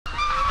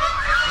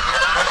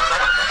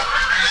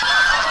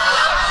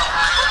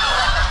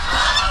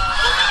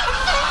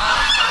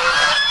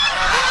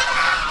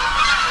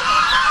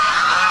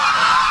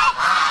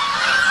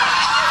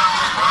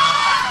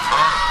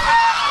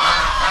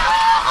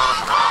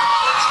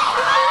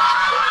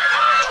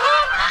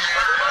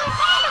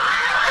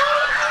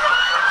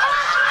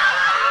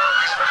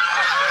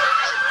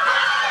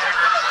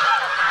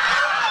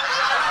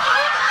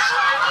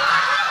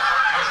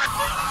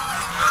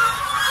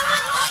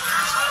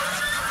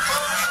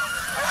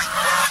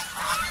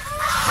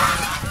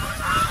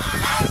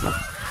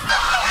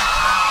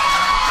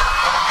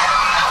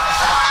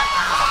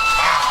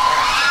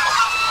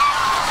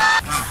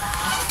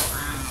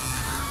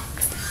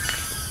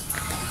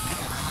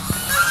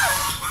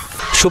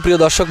সুপ্রিয়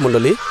দর্শক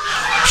মণ্ডলী,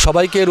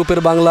 সবাইকে রূপের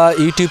বাংলা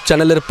ইউটিউব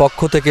চ্যানেলের পক্ষ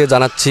থেকে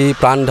জানাচ্ছি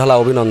প্রাণ ঢালা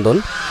অভিনন্দন।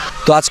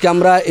 তো আজকে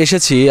আমরা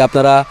এসেছি,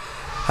 আপনারা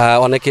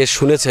অনেকে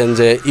শুনেছেন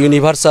যে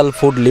ইউনিভার্সাল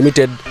ফুড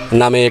লিমিটেড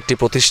নামে একটি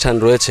প্রতিষ্ঠান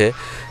রয়েছে।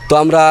 তো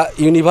আমরা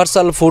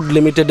ইউনিভার্সাল ফুড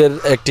লিমিটেডের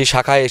একটি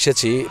শাখায়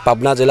এসেছি,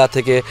 পাবনা জেলা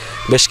থেকে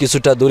বেশ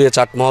কিছুটা দূরে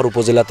চাটমোহর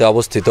উপজেলাতে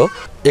অবস্থিত।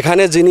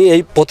 এখানে যিনি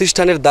এই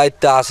প্রতিষ্ঠানের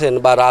দায়িত্বে আছেন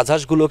বা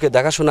রাজহাঁসগুলোকে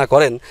দেখাশোনা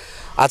করেন,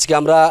 আজকে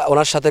আমরা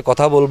ওনার সাথে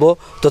কথা বলবো।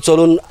 তো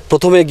চলুন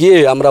প্রথমে গিয়ে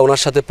আমরা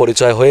ওনার সাথে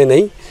পরিচয় হয়ে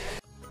নেই।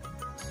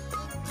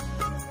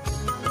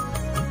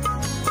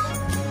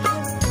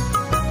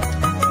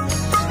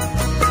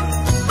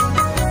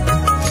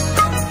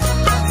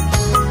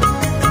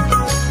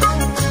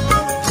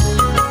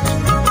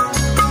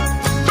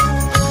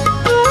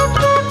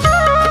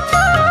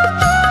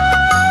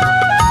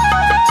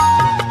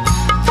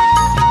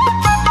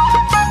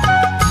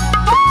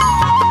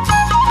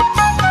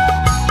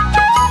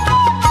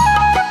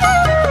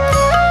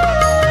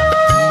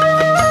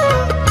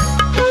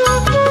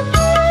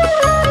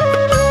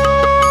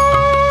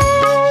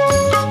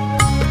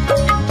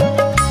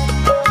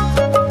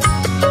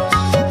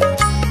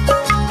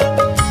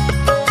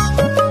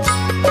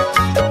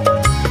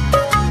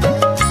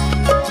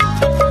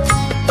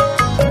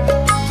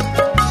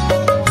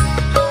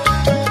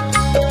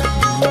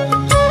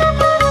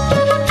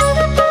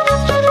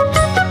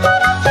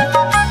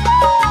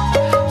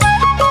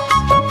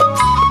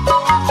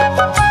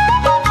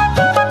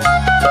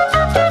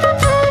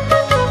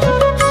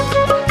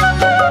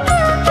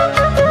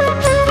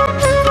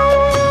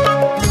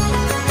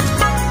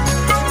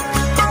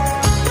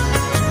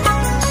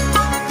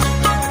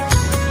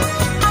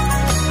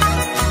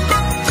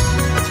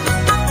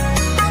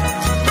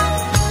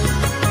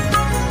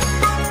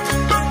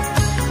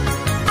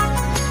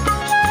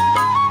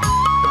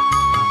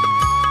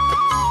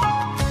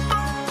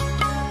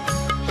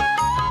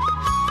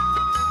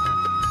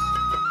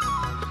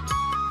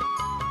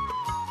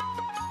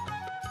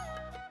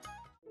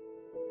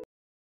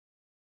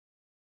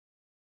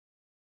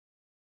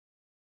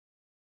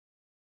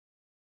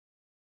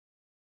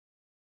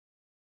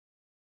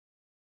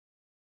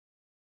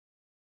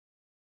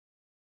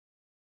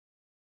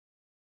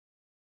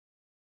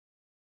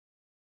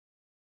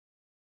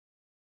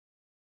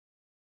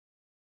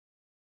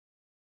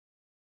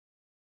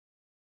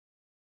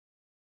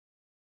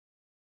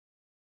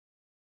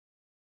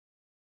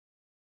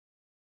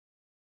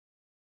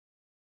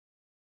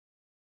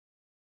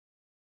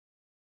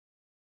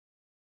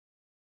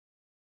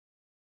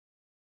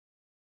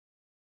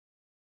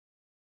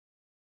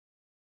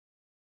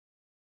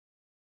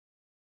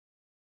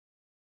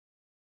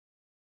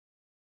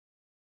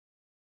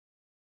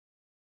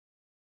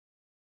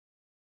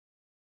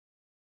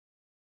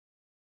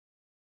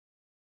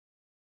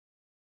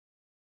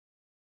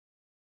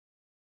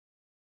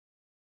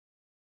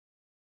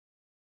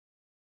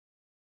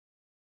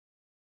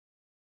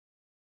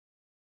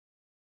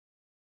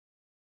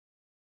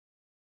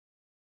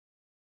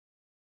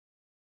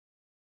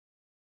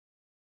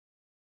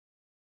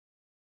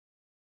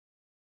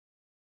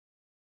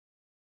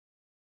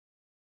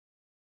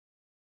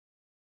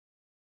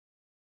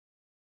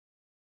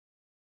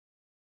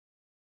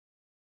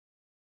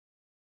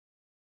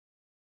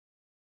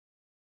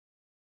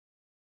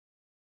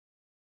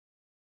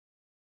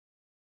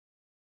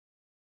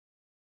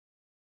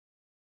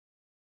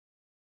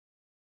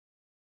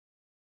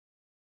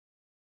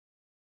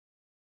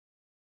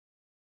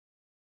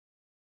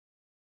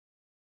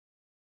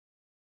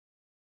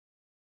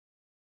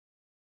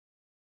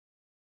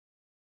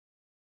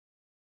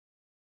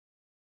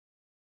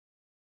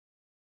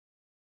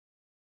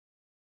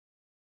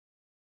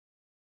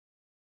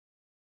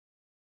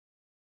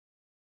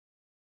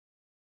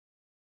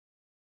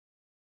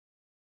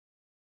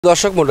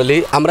 দর্শক মণ্ডলী,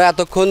 আমরা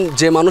এতক্ষণ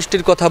যে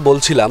মানুষটির কথা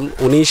বলছিলাম,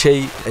 উনি সেই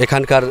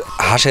এখানকার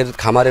হাঁসের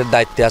খামারের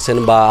দায়িত্বে আছেন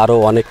বা আরও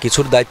অনেক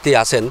কিছুর দায়িত্বে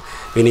আছেন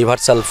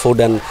ইউনিভার্সাল ফুড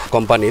অ্যান্ড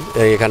কোম্পানির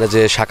এখানে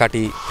যে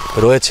শাখাটি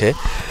রয়েছে।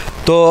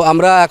 তো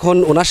আমরা এখন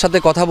ওনার সাথে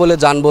কথা বলে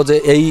জানবো যে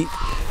এই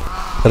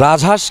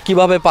রাজহাঁস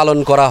কিভাবে পালন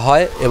করা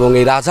হয় এবং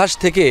এই রাজহাঁস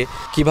থেকে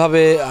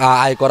কিভাবে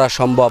আয় করা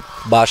সম্ভব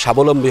বা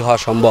স্বাবলম্বী হওয়া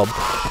সম্ভব,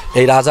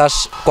 এই রাজহাঁস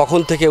কখন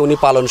থেকে উনি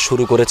পালন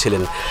শুরু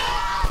করেছিলেন।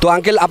 তো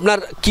আঙ্কেল, আপনার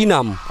কি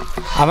নাম?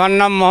 আমার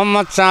নাম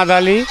মোহাম্মদ চাঁদ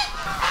আলী।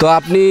 তো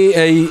আপনি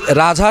এই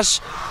রাজহাঁস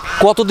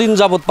কতদিন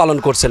যাবৎ পালন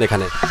করছেন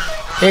এখানে?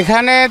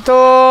 এখানে তো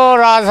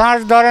রাজহাঁস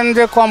ধরেন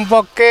যে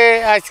কমপক্ষে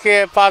আজকে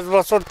 5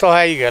 বছর তো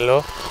হয়ে গেল।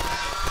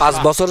 5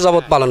 বছর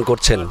যাবৎ পালন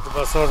করছেন?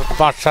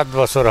 5-7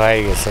 বছর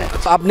হয়ে গেছে।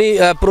 আপনি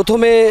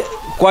প্রথমে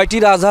কয়টি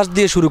রাজহাঁস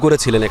দিয়ে শুরু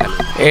করেছিলেন এখানে?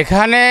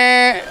 এখানে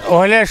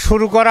হলে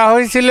শুরু করা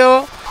হয়েছিল,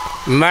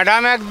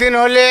 ম্যাডাম একদিন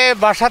হলে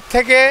বাসার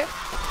থেকে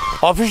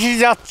অফিসে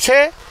যাচ্ছে,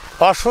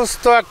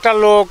 অসুস্থ একটা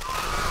লোক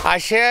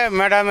আসে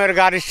ম্যাডামের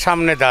গাড়ির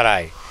সামনে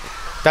দাঁড়ায়।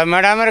 তা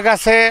ম্যাডামের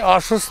কাছে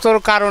অসুস্থর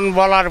কারণ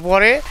বলার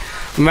পরে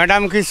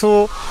ম্যাডাম কিছু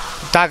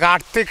তাকে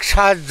আর্থিক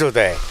সাহায্য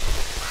দেয়।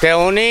 তো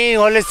উনি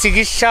হলে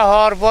চিকিৎসা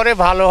হওয়ার পরে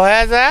ভালো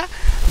হয়ে যায়,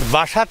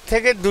 বাসার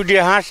থেকে 2টি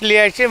হাঁস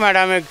নিয়ে এসে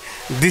ম্যাডামে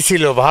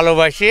দিছিল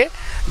ভালোবাসিয়ে,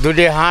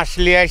 দুটো হাঁস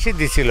নিয়ে এসে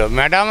দিছিল।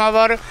 ম্যাডাম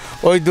আবার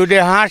ওই দুটো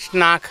হাঁস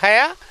না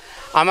খায়া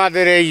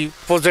আমাদের এই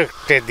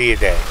প্রজেক্টে দিয়ে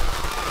দেয়।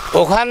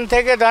 ওখান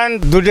থেকে ধরেন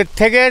দুটোর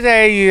থেকে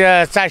এই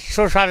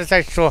 400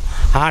 450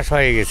 হাঁস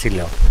হয়ে গেছিল।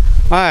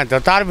 হ্যাঁ, তো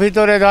তার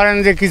ভিতরে ধরেন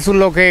যে কিছু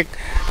লোকে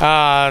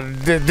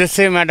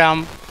দেশে ম্যাডাম,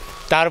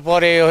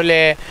 তারপরে হলে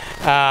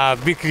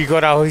বিক্রি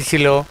করা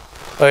হয়েছিল,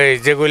 ওই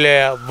যেগুলো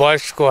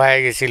বয়স্ক হয়ে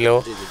গেছিল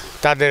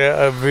তাদের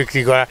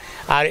বিক্রি করা।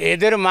 আর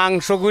এদের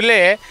মাংসগুলো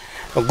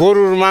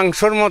গরুর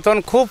মাংসর মতন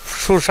খুব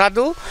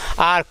সুস্বাদু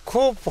আর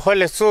খুব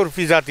হলে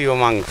চর্বি জাতীয়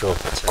মাংস,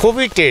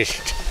 খুবই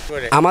টেস্ট।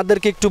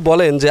 আমাদেরকে একটু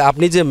বলেন যে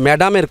আপনি যে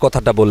ম্যাডামের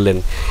কথাটা বললেন,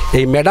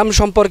 এই ম্যাডাম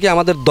সম্পর্কে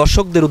আমাদের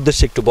দর্শকদের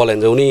উদ্দেশ্যে একটু বলেন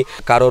যে উনি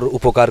কারোর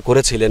উপকার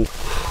করেছিলেন,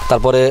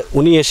 তারপরে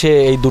উনি এসে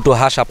এই দুটো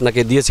হাঁস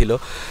আপনাকে দিয়েছিল।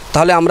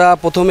 তাহলে আমরা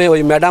প্রথমে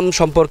ওই ম্যাডাম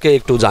সম্পর্কে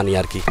একটু জানি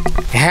আর কি।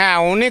 হ্যাঁ,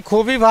 উনি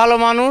খুবই ভালো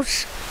মানুষ।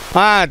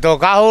 হ্যাঁ, তো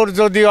কাউর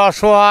যদি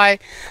অসহায়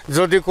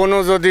যদি কোনো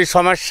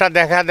সমস্যা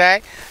দেখা দেয়,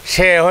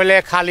 সে হলে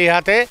খালি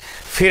হাতে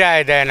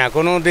ফিরায় দেয় না,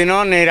 কোনো দিনও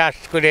নিরাশ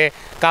করে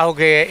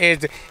কাউকে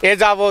এ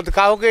যাবৎ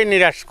কাউকে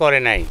নিরাশ করে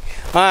নাই।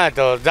 হ্যাঁ,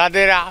 তো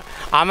যাদের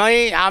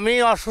আমি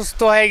অসুস্থ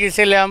হয়ে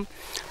গেছিলাম,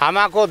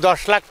 আমাকেও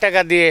 10 লাখ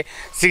টাকা দিয়ে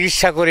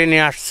চিকিৎসা করে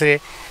নিয়ে আসছে।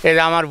 এই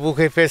যে আমার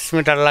বুকে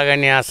পেসমিটার লাগাই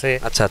নিয়ে আসে।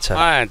 আচ্ছা আচ্ছা।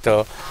 হ্যাঁ, তো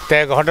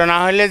ঘটনা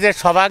হলে যে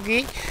সবাইকে,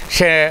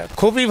 সে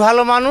খুবই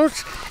ভালো মানুষ।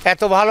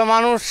 এত ভালো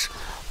মানুষ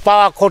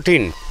পাওয়া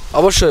কঠিন।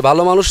 অবশ্যই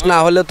ভালো মানুষ না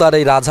হলে তো আর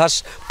এই রাজহাঁস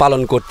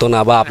পালন করতো না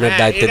বা আপনার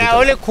দায়িত্ব দিত না।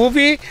 হলে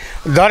খুবই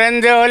ধরেন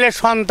যে হলে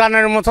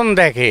সন্তানের মতন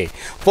দেখে,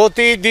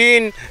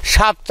 প্রতিদিন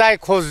সপ্তাহে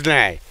খোঁজ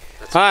নেয়।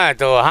 হ্যাঁ,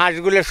 তো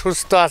হাঁসগুলো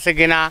সুস্থ আছে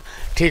কিনা,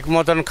 ঠিক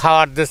মতন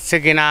খাবার দিচ্ছে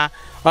কিনা।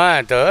 হ্যাঁ,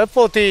 তো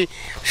প্রতি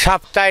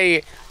সপ্তাহে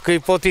কি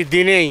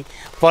প্রতিদিনেই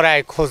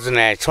পড়ায় খোঁজ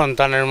নেয়,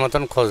 সন্তানের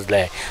মতন খোঁজ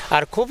নেয়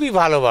আর খুবই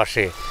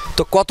ভালোবাসে।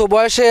 তো কত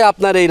বয়সে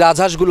আপনার এই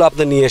রাজহাঁসগুলো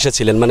আপনি নিয়ে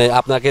এসেছিলেন? মানে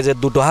আপনাকে যে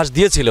দুটো হাঁস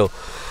দিয়েছিল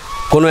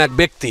কোনো এক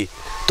ব্যক্তি,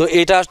 তো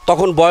এটা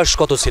তখন বয়স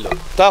কত ছিল?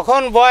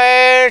 তখন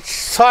বয়স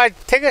 6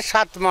 থেকে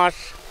 7 মাস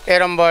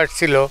এরম বয়স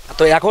ছিল।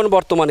 তো এখন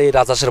বর্তমানে এই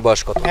রাজহাঁসের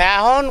বয়স কত?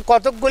 এখন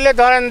কতকগুলো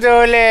ধরেন যে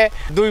হলে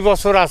 2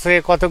 বছর আছে,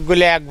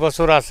 কতকগুলো 1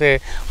 বছর আছে,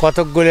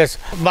 কতকগুলো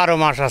 12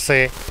 মাস আছে।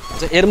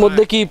 এর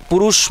মধ্যে কি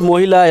পুরুষ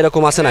মহিলা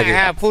এরকম আছে নাকি?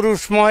 হ্যাঁ, পুরুষ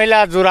মহিলা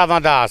জোড়া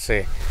বাঁধা আছে।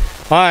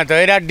 হ্যাঁ, তো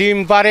এরা ডিম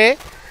পারে,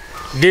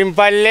 ডিম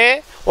পারলে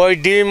ওই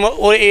ডিম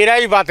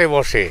এরাই বাতে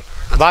বসে,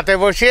 বাতে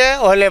বসে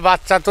হলে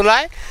বাচ্চা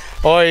তোলায়।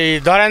 ওই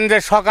ধরেন যে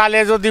সকালে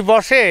যদি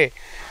বসে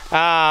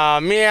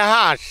মেয়ে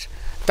হাঁস,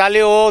 তাহলে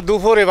ও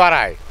দুপুরে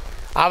বাড়ায়,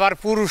 আবার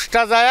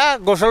পুরুষটা যায়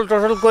গোসল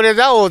টোসল করে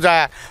যায়, ও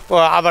যায়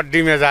আবার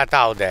ডিমে যায়,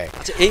 তাও দেয়।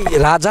 আচ্ছা, এই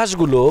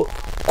রাজহাঁসগুলো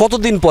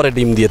কতদিন পরে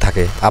ডিম দিয়ে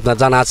থাকে আপনার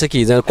জানা আছে কি?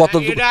 কত?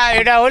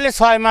 এটা হলে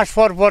 6 মাস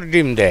পর পর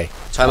ডিম দেয়।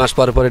 6 মাস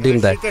পরে পরে ডিম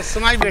দেয়। শীতের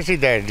সময় বেশি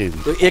দেয় ডিম।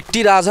 তো একটি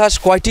রাজহাঁস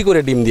কয়টি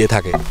করে ডিম দিয়ে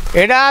থাকে?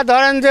 এটা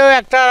ধরেন যে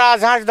একটা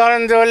রাজহাঁস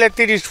ধরেন যে হলে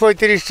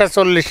 30-35টা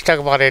 40টা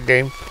পারে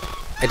ডিম।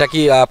 এটা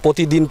কি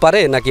প্রতিদিন পারে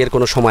নাকি এর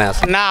কোনো সময়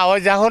আছে? না, ওই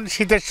যখন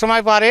শীতের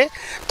সময় পারে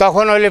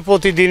তখন হলে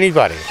প্রতিদিনই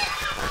পারে।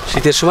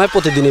 শীতের সময়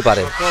প্রতিদিনই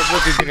পারে?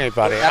 প্রতিদিনই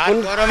পারে। এখন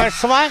গরমের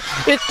সময়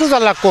একটু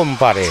জ্বালা কম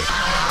পারে।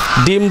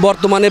 ডিম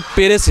বর্তমানে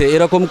পেরেছে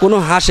এরকম কোনো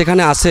হাঁস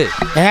এখানে আছে?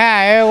 হ্যাঁ,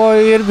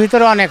 এর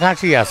ভিতরে অনেক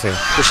হাঁসই আছে।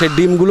 তো সেই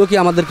ডিমগুলো কি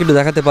আমাদেরকে একটু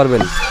দেখাতে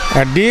পারবেন?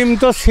 ডিম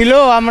তো ছিল,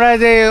 আমরা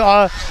যে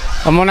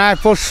মনে হয়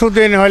পরশু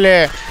দিন হলে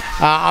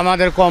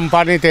আমাদের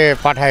কোম্পানিতে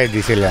পাঠিয়ে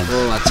দিয়েছিলেন। ও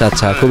আচ্ছা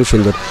আচ্ছা, খুবই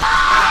সুন্দর।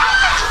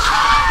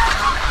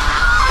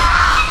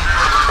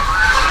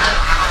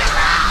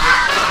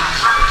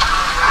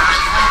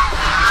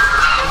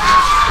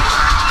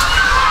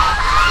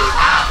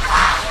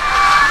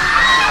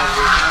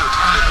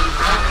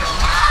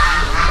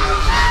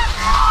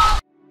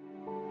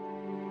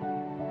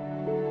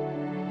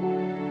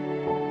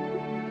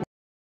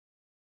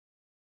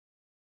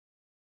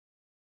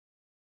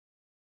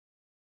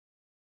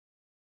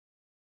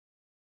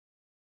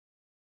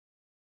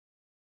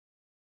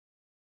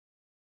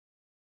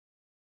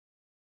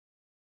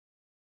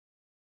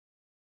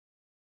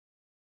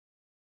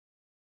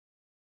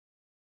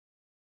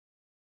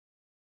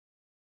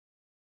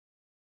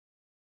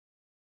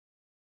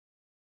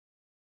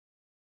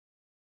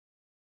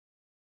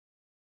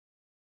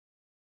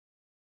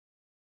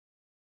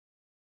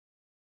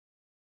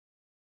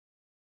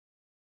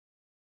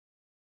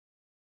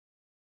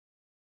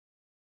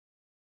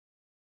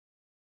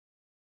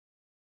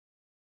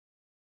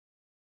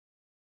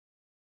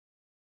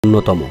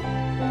 অন্যতম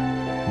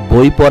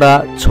বই পড়া,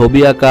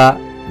 ছবি আঁকা,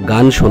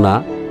 গান শোনা,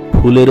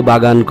 ফুলের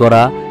বাগান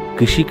করা,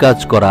 কৃষিকাজ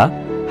করা,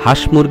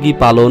 হাঁস মুরগি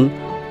পালন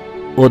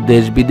ও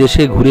দেশ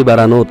বিদেশে ঘুরে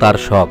বেড়ানো তার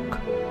শখ।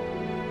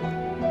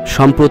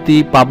 সম্প্রতি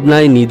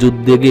পাবনায় নিজ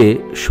উদ্যোগে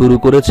শুরু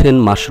করেছেন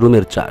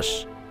মাশরুমের চাষ।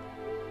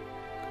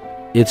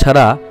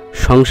 এছাড়া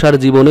সংসার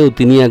জীবনেও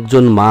তিনি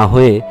একজন মা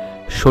হয়ে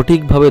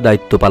সঠিকভাবে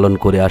দায়িত্ব পালন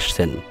করে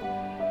আসছেন,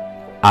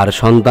 আর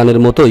সন্তানের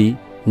মতোই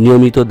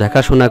নিয়মিত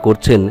দেখাশোনা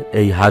করছেন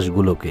এই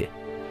হাঁসগুলোকে।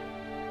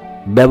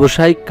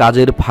 ব্যবসায়িক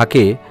কাজের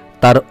ফাঁকে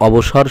তার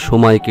অবসর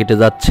সময় কেটে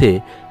যাচ্ছে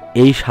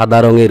এই সাদা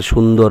রঙের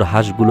সুন্দর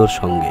হাঁসগুলোর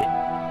সঙ্গে।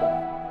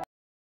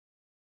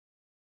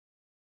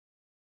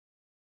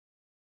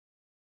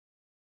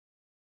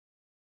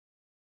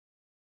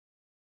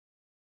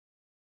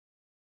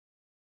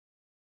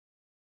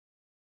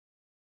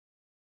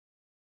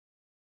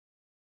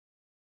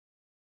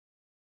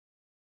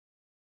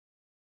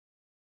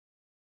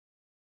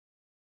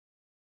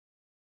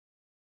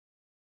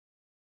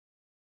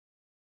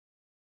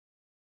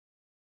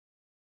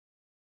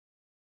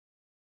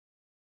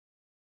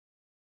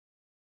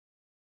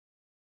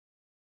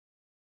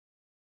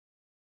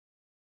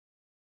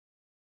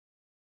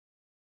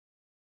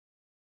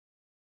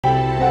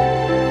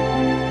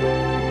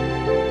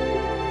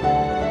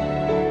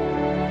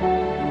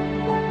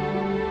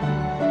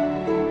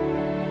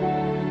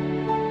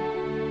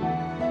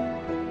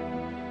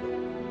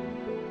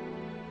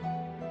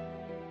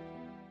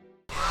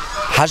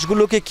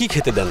 হাঁসগুলোকে কি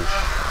খেতে দেন?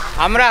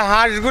 আমরা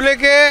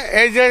হাঁসগুলোকে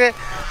এই যে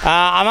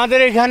আমাদের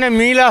এখানে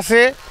মিল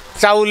আছে,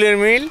 চাউলের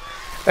মিল।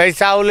 এই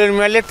চাউলের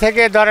মিলের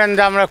থেকে ধরেন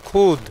যে আমরা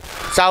খুদ,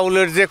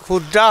 চাউলের যে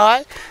খুদটা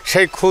হয়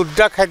সেই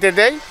খুদটা খেতে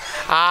দেই।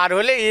 আর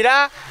হলে এরা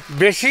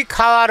বেশি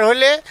খাওয়ার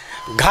হলে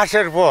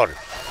ঘাসের পর,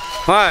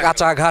 হ্যাঁ,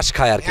 কাঁচা ঘাস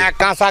খায় আর কি। হ্যাঁ,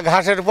 কাঁচা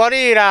ঘাসের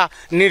পরই এরা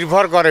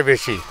নির্ভর করে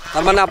বেশি।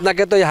 তার মানে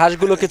আপনাকে তো এই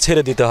হাঁসগুলোকে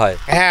ছেড়ে দিতে হয়।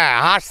 হ্যাঁ,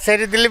 হাঁস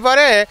ছেড়ে দিলে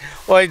পরে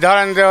ওই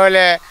ধরেন যে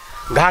হলে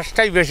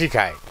ঘাসটাই বেশি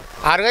খায়,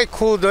 আর ওই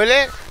খুদ হলে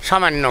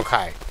সামান্য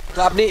খায়। তো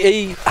আপনি এই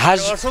হাঁস,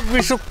 অসুখ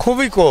বিসুখ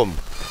খুবই কম।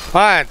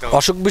 হ্যাঁ, তো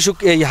অসুখ বিসুখ,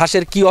 এই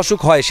হাঁসের কি অসুখ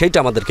হয় সেইটা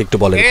আমাদেরকে একটু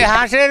বলেন। এই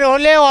হাঁসের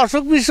হলে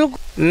অসুখ বিসুখ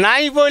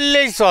নাই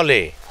বললেই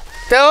চলে।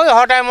 তো ওই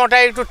হঠাৎ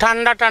মোটায় একটু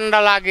ঠান্ডা ঠান্ডা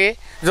লাগে,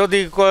 যদি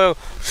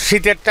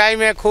শীতের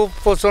টাইমে খুব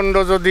প্রচণ্ড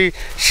যদি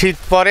শীত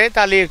পড়ে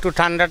তাহলে একটু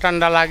ঠান্ডা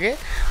ঠান্ডা লাগে,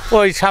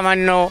 ওই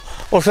সামান্য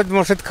ওষুধ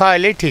মষুধ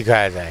খাওয়াইলেই ঠিক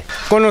হয়ে যায়,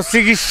 কোনো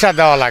চিকিৎসা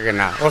দেওয়া লাগে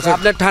না। ওষুধ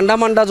আপনার ঠান্ডা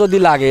মান্ডা যদি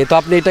লাগে তো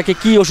আপনি এটাকে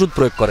কি ওষুধ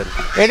প্রয়োগ করেন?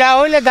 এটা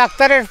হইলে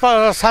ডাক্তারের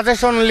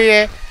সাজেশন নিয়ে,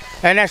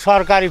 এনে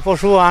সরকারি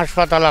পশু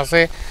হাসপাতাল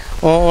আছে,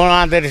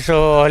 ওনাদের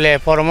হলে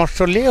পরামর্শ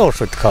নিয়ে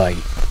ওষুধ খাওয়াই।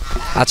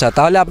 আচ্ছা,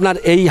 তাহলে আপনার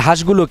এই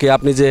হাঁসগুলোকে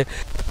আপনি যে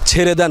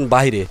ছেড়ে দেন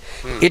বাইরে,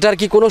 এটার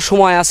কি কোনো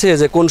সময় আছে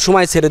যে কোন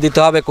সময় ছেড়ে দিতে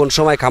হবে, কোন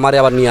সময় খামারে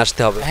আবার নিয়ে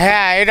আসতে হবে?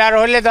 হ্যাঁ, এটার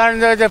হলে ধরেন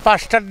যে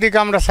 5টার দিকে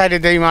আমরা ছেড়ে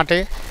দেই মাঠে,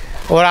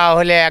 ওরা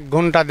হলে 1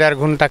 ঘন্টা 1.5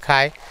 ঘন্টা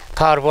খায়,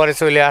 খাওয়ার পরে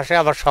চলে আসে।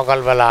 আবার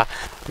সকালবেলা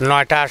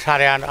 9টা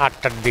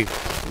 8:30-8টার দিক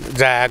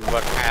যায়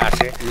একবার খায়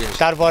আসে।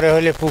 তারপরে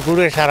হলে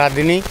পুকুরে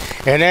সারাদিনই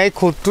এনে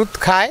খুদ টুত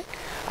খায়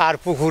আর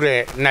পুকুরে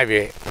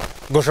নেবে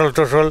গোসল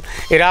টোসল।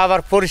 এরা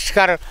আবার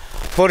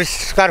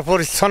পরিষ্কার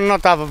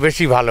পরিচ্ছন্নতা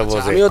বেশি ভালো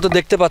বোঝে। আমিও তো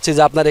দেখতে পাচ্ছি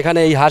যে আপনার এখানে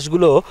এই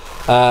হাঁসগুলো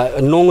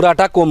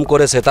নোংরাটা কম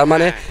করেছে, তার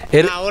মানে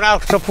এর ওরা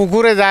সব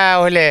পুকুরে যায়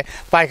হলে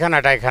পায়খানা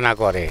টায়খানা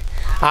করে।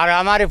 আর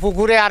আমার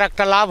পুকুরে আর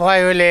একটা লাভ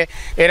হয় হলে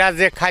এরা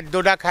যে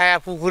খাদ্যটা খায়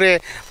পুকুরে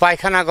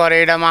পায়খানা করে,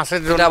 এটা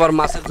মাছের জন্য, আবার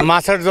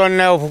মাছের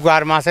জন্যও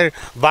উপকার। মাছের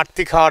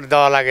বাড়তি খাবার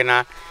দেওয়া লাগে না।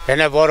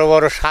 এখানে বড়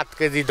বড় 7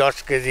 কেজি 10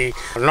 কেজি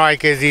 9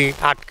 কেজি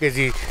 8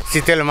 কেজি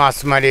চিতেল মাছ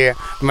মারিয়ে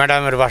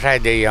ম্যাডামের বাসায়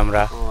দেই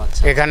আমরা।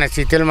 এখানে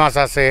চিতেল মাছ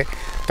আছে,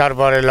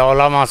 তারপরে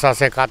লওলা মাছ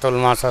আছে, কাতল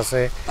মাছ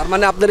আছে। তার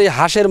মানে আপনার এই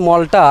হাঁসের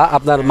মলটা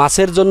আপনার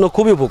মাছের জন্য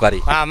খুবই উপকারী।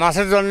 হ্যাঁ,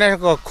 মাছের জন্য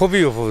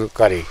খুবই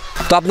উপকারী।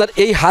 তো আপনার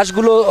এই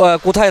হাঁসগুলো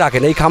কোথায়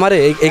রাখেন? এই খামারে,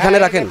 এইখানে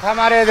রাখেন?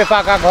 খামারে যে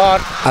পাকা ঘর।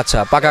 আচ্ছা,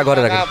 পাকা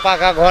ঘরে রাখেন।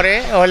 পাকা ঘরে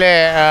হলে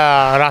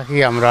রাখি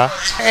আমরা।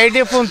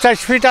 এইটি 50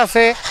 ফিট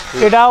আছে,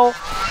 এটাও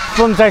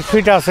 50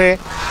 ফিট আছে।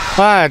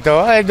 হ্যাঁ, তো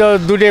এই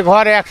দুটো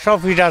ঘরে 100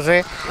 ফিট আছে।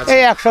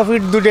 এই 100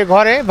 ফিট দুটো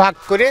ঘরে ভাগ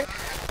করে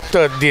তো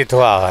দিয়ে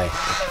থোয়া হয়,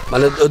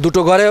 মানে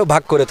দুটো ঘরে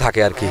ভাগ করে থাকে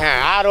আর কি। হ্যাঁ,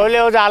 আর হলে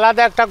ওই যে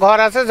আলাদা একটা ঘর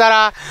আছে,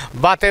 যারা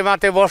বাতে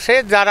মাতে বসে,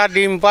 যারা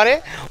ডিম পারে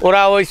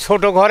ওরা ওই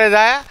ছোট ঘরে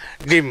যায়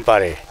ডিম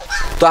পারে।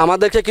 তো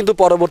আমাদেরকে কিন্তু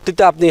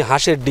পরবর্তীতে আপনি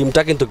হাঁসের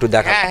ডিমটা কিন্তু একটু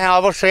দেখান। হ্যাঁ হ্যাঁ,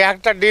 অবশ্যই।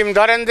 একটা ডিম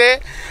ধরেন যে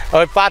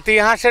ওই পাতি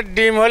হাঁসের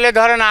ডিম হলে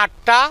ধরেন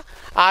 8টা,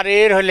 আর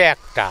এর হলে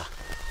 1টা।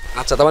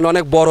 আচ্ছা, তার মানে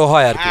অনেক বড়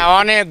হয় আর কি। হ্যাঁ,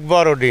 অনেক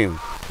বড় ডিম,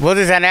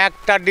 বুঝেছেন।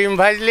 একটা ডিম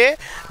ভাজলে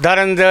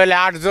ধরেন যে হলে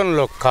 8 জন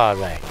লোক খাওয়া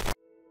যায়।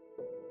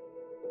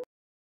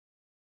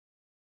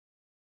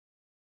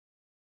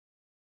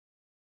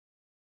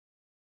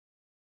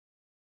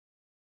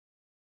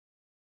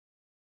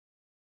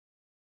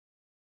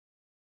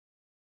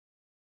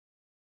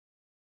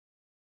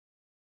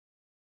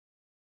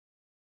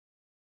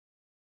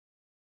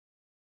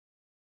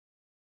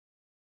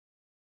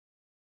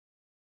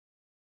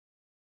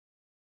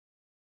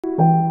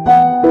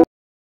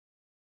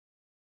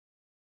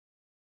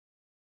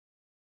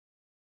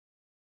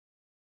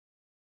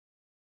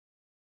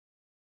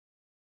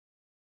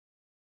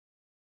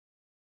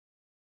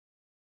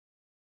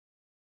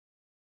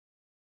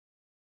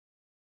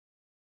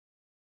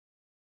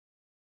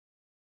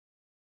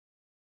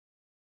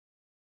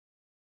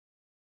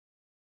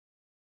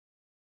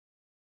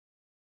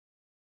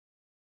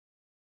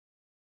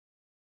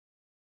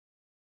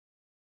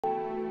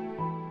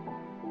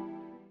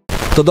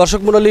 তো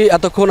দর্শক মণ্ডলী,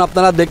 এতক্ষণ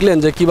আপনারা দেখলেন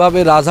যে কিভাবে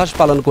রাজহাঁস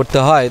পালন করতে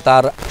হয়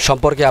তার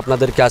সম্পর্কে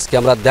আপনাদেরকে আজকে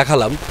আমরা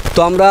দেখালাম। তো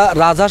আমরা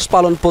রাজহাঁস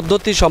পালন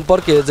পদ্ধতি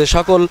সম্পর্কে যে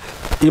সকল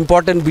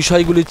ইম্পর্টেন্ট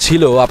বিষয়গুলি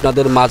ছিল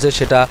আপনাদের মাঝে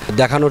সেটা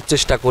দেখানোর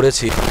চেষ্টা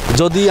করেছি।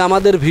 যদি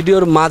আমাদের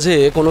ভিডিওর মাঝে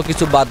কোনো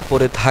কিছু বাদ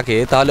পড়ে থাকে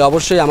তাহলে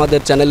অবশ্যই আমাদের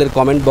চ্যানেলের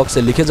কমেন্ট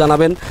বক্সে লিখে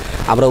জানাবেন,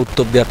 আমরা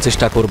উত্তর দেওয়ার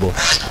চেষ্টা করব।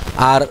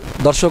 আর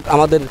দর্শক,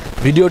 আমাদের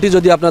ভিডিওটি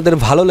যদি আপনাদের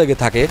ভালো লেগে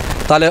থাকে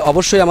তাহলে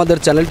অবশ্যই আমাদের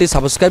চ্যানেলটি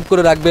সাবস্ক্রাইব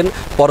করে রাখবেন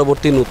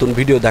পরবর্তী নতুন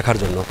ভিডিও দেখার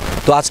জন্য।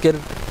 তো আজকের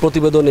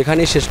প্রতিবেদন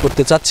এখানেই শেষ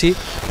করতে চাচ্ছি।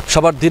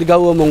 সবার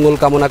দীর্ঘায়ু ও মঙ্গল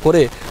কামনা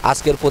করে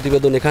আজকের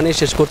প্রতিবেদন এখানেই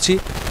শেষ করছি।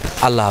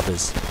 আল্লাহ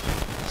হাফেজ।